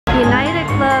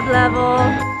club level.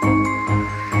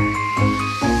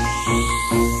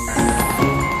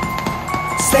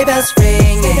 Sleigh bells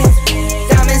ringing,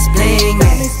 diamonds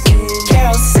blinging,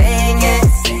 carols singing,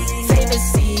 favorite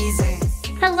season.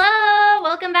 Hello!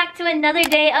 Welcome back to another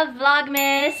day of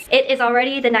Vlogmas. It is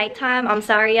already the nighttime. I'm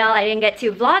sorry y'all, I didn't get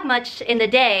to vlog much in the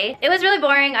day. It was really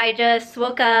boring. I just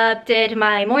woke up, did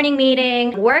my morning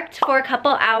meeting, worked for a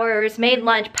couple hours, made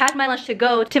lunch, packed my lunch to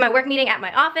go to my work meeting at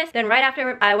my office. Then right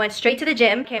after, I went straight to the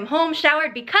gym, came home,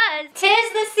 showered because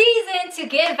 'tis the season to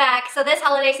give back. So this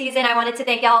holiday season, I wanted to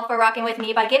thank y'all for rocking with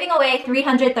me by giving away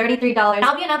 $333.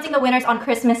 I'll be announcing the winners on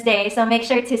Christmas Day, so make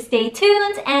sure to stay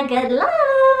tuned and good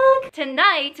luck!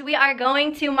 Tonight, we are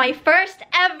going to my first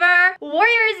ever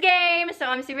Warriors game, so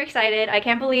I'm super excited. I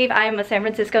can't believe I'm a San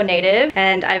Francisco native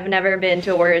and I've never been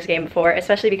to a Warriors game before,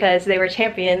 especially because they were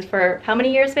champions for how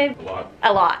many years, babe? A lot.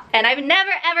 A lot. And I've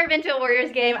never ever been to a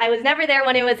Warriors game. I was never there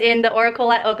when it was in the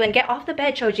Oracle at Oakland. Get off the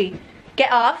bed, Choji.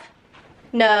 Get off.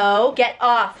 No, get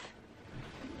off.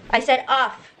 I said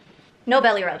off. No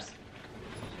belly rubs.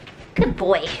 Good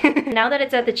boy. Now that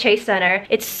it's at the Chase Center,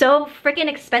 it's so freaking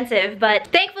expensive, but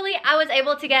thankfully I was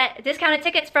able to get discounted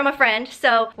tickets from a friend,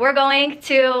 so we're going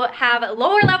to have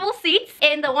lower level seats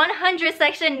in the 100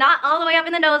 section, not all the way up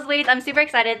in the nosebleeds. I'm super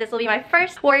excited. This will be my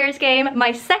first Warriors game,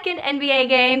 my second NBA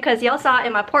game, because y'all saw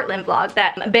in my Portland vlog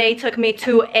that Bae took me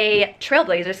to a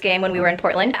Trailblazers game when we were in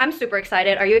Portland. I'm super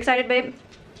excited. Are you excited, babe?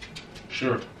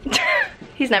 Sure.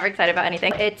 He's never excited about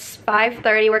anything. It's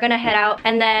 5:30, we're gonna head out,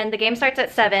 and then the game starts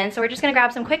at 7, so we're just gonna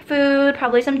grab some quick food,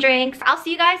 probably some drinks. I'll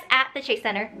see you guys at the Chase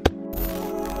Center.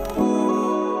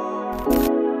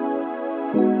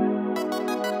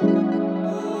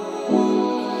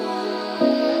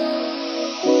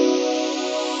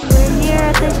 We're here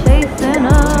at the Chase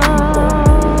Center.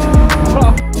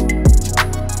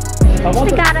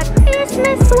 We got a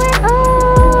Christmas sweater.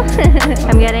 Oh.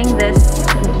 I'm getting this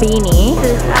beanie.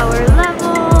 This is our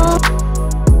level.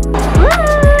 Woo!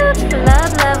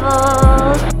 Club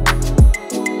level.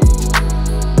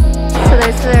 So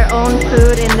there's their own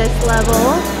food in this level.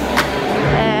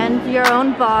 And your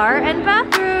own bar and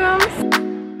bathrooms.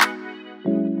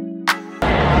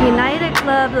 United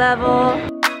Club level.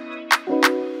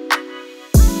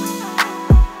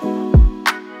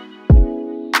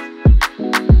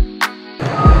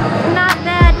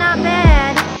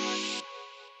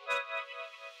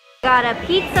 Got a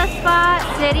pizza spot,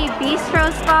 city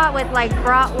bistro spot with like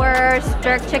bratwurst,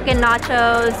 jerk chicken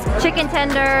nachos, chicken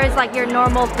tenders, like your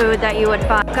normal food that you would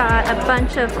find. Got a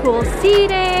bunch of cool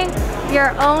seating,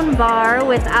 your own bar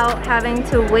without having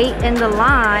to wait in the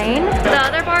line. The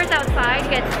other bars outside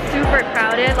get super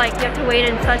crowded, like you have to wait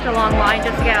in such a long line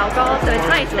just to get alcohol, so it's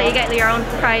nice that you get your own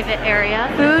private area.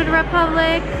 Food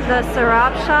Republic, the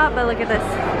syrup shop, but look at this.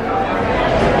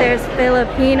 There's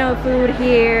Filipino food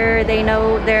here. They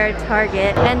know their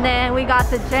target. And then we got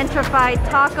the gentrified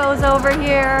tacos over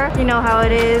here. You know how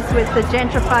it is with the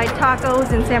gentrified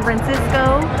tacos in San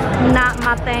Francisco. Not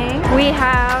my thing. We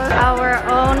have our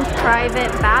own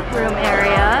private bathroom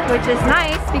area, which is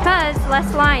nice because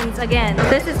less lines again.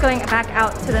 This is going back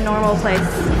out to the normal place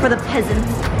for the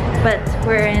peasants, but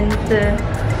we're in the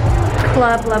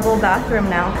club level bathroom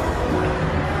now.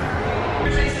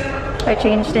 I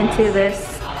changed into this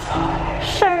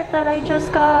shirt that I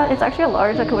just got. It's actually a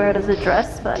large, I could wear it as a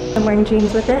dress, but I'm wearing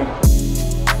jeans with it.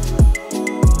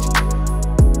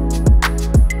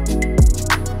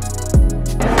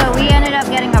 So we ended up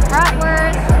getting a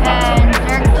bratwurst and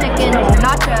jerk chicken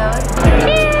nachos.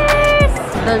 Cheers!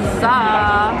 The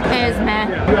za is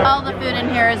meh. All the food in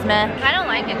here is meh. I don't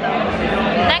like it though.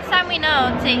 Next time we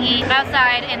know to eat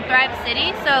outside in Thrive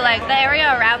City, so like the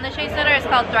area around the Chase Center is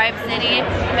called Thrive City.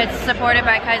 It's supported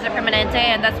by Kaiser Permanente,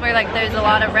 and that's where like there's a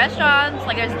lot of restaurants,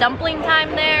 like there's dumpling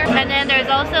time there, and then there's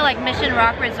also like Mission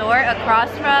Rock Resort across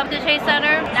from the Chase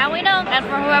Center. Now we know, and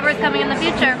for whoever's coming in the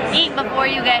future, eat before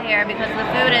you get here because the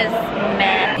food is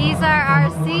meh. These are our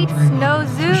seats, no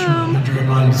zoom.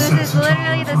 This is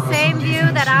literally the same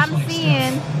view that I'm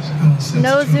seeing.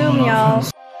 No zoom, y'all.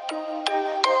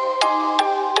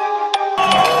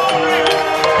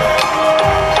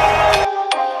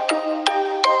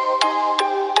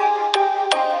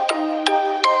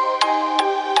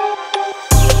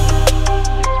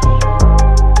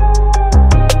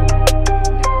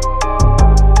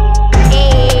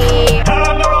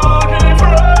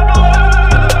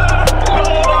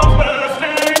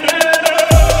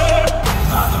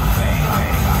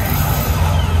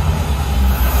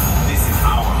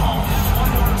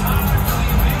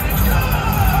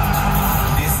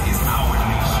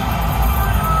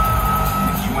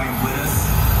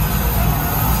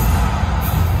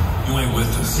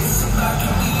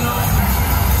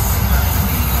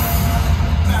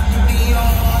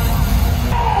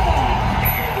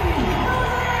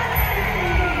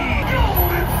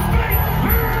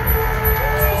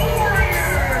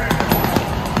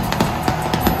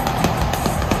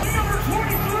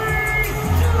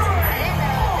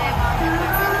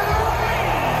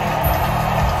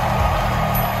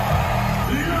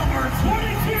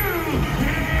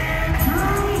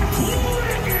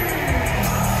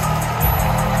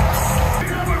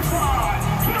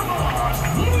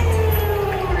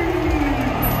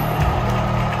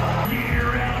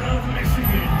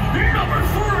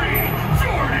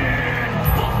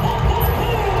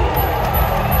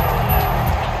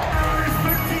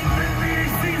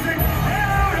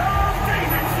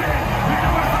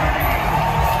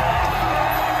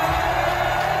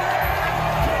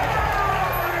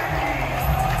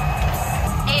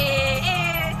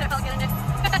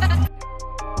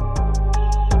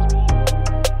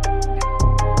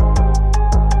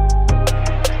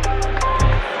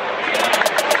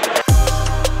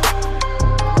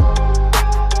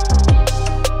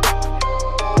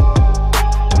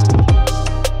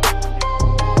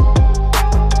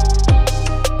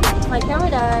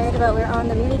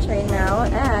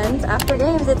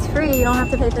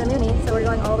 to pay for the Muni, so we're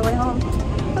going all the way home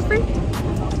for free.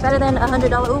 Better than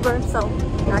 $100 Uber, so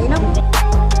now you know.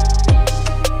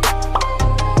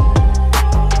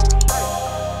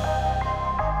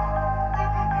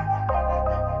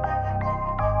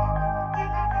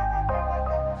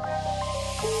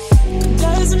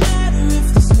 Doesn't matter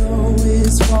if the snow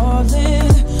is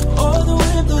falling or the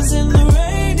wind blows in the rain.